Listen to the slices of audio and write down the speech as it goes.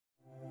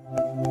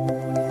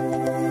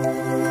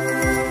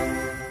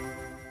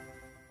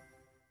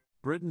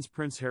Britain's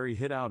Prince Harry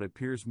hit out at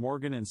Piers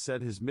Morgan and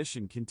said his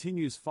mission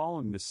continues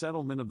following the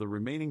settlement of the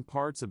remaining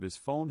parts of his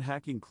phone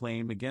hacking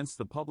claim against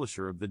the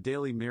publisher of the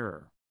Daily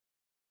Mirror.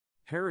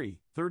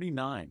 Harry,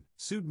 39,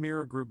 sued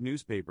Mirror Group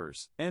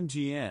Newspapers,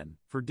 MGN,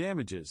 for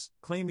damages,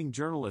 claiming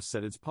journalists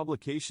said its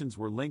publications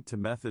were linked to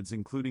methods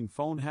including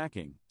phone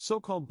hacking,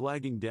 so-called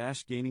blagging,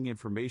 gaining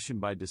information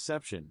by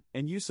deception,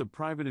 and use of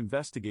private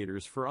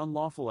investigators for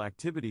unlawful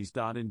activities.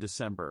 In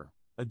December,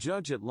 a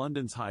judge at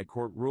London's High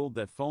Court ruled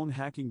that phone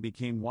hacking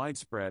became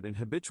widespread and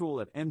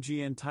habitual at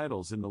MGN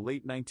titles in the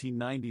late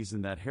 1990s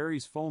and that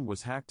Harry's phone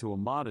was hacked to a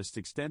modest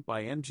extent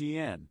by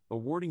MGN,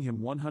 awarding him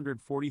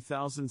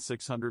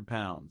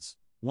 £140,600.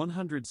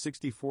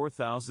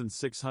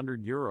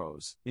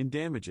 €164,600 in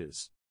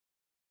damages.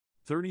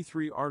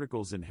 33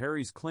 articles in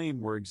Harry's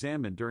claim were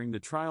examined during the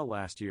trial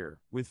last year,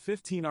 with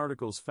 15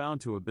 articles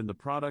found to have been the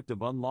product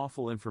of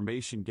unlawful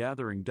information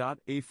gathering.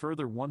 A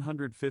further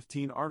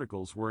 115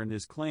 articles were in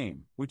his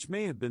claim, which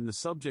may have been the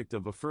subject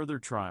of a further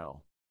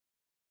trial.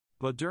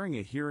 But during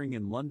a hearing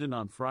in London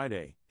on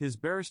Friday, his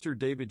barrister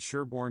David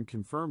Sherborne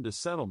confirmed a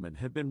settlement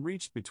had been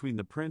reached between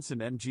the Prince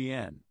and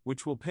MGN,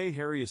 which will pay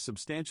Harry a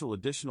substantial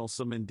additional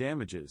sum in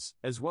damages,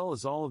 as well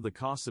as all of the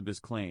costs of his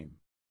claim.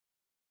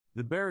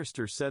 The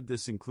barrister said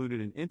this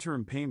included an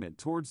interim payment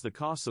towards the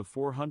costs of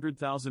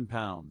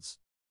 £400,000.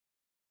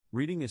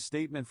 Reading a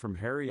statement from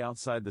Harry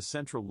outside the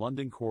central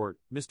London court,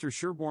 Mr.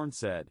 Sherborne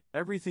said,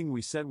 "Everything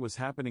we said was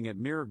happening at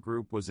Mirror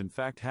Group was in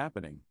fact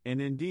happening, and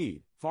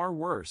indeed, far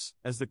worse,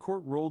 as the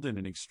court ruled in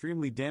an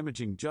extremely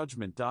damaging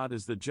judgment.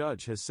 As the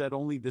judge has said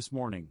only this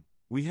morning,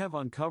 we have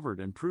uncovered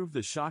and proved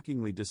the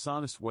shockingly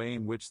dishonest way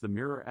in which the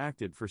Mirror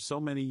acted for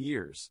so many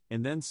years,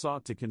 and then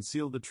sought to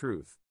conceal the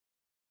truth."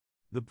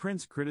 The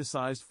Prince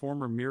criticized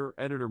former Mirror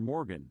editor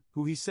Morgan,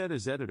 who he said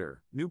as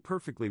editor, knew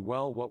perfectly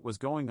well what was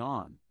going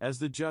on, as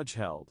the judge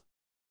held.